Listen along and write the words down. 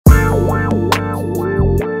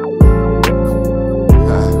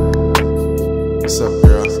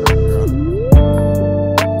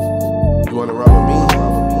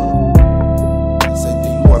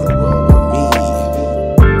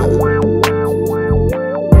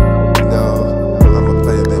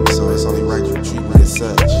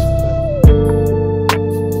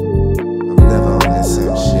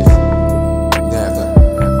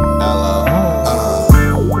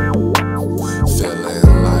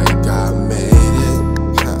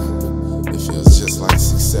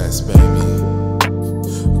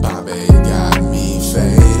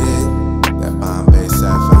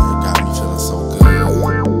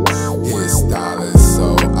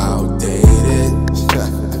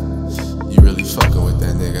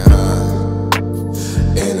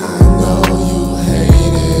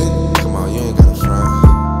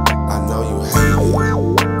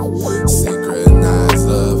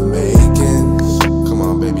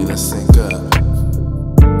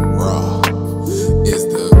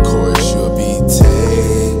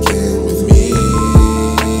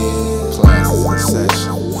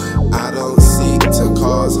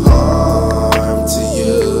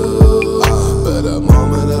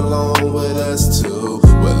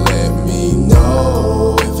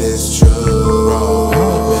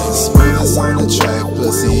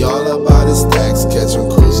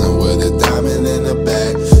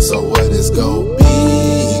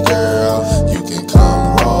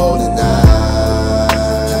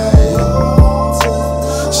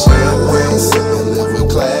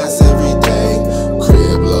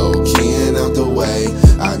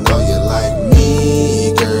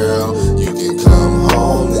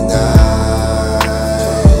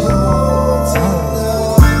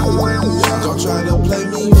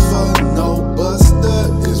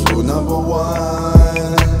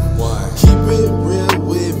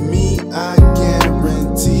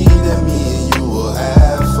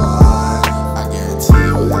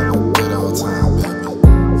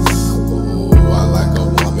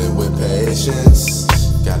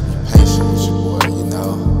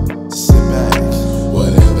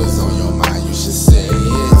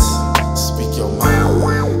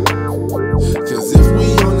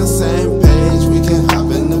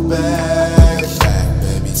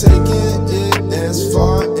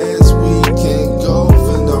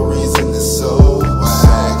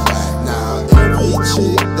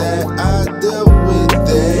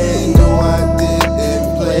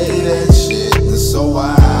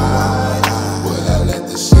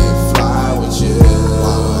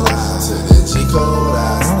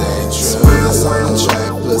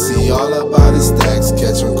the stacks,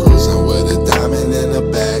 catch 'em cruising with a diamond in the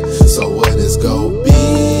bag. So what it's gon'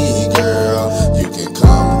 be, girl? You can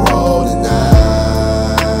come roll tonight.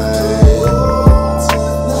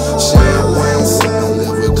 Champagne sippin',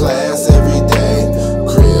 live with class every day.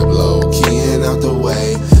 Crib low key and out the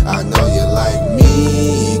way. I know you like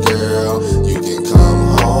me, girl. You can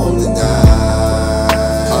come home tonight.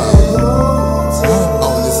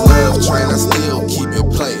 On this love train, I still keep it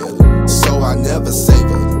playin', so I never save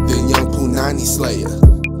her. Then young Punani Slayer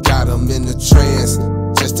got 'em in the trance.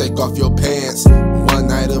 Just take off your pants. One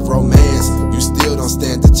night of romance, you still don't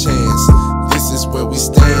stand a chance. This is where we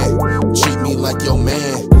stand. Treat me like your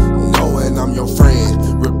man, knowing I'm your friend.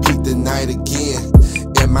 Repeat the night again.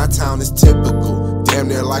 In my town it's typical, damn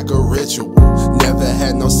near like a ritual. Never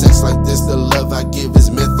had no sex like this, the love I give is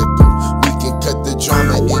mythical. We can cut the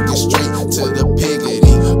drama and get straight to the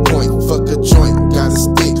piggity point. Fuck a joint, got a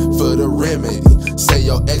stick for the remedy. Say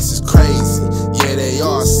your ex is crazy, yeah they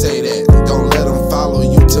all say that. Don't let them follow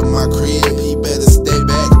you to my crib, he better stay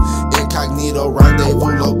back. Incognito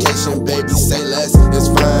rendezvous location, baby say less. It's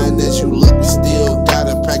fine as you look, you still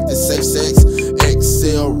gotta practice safe sex.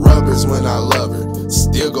 Excel rubbers when I love her,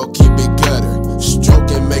 still go keep it gutter.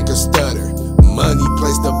 Stroke and make her stutter, money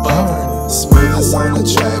placed above her. Smoothest on the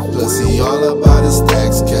track, pussy all about the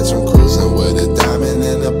stacks. Catch 'em cruising with a diamond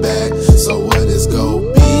in the bag. So what is go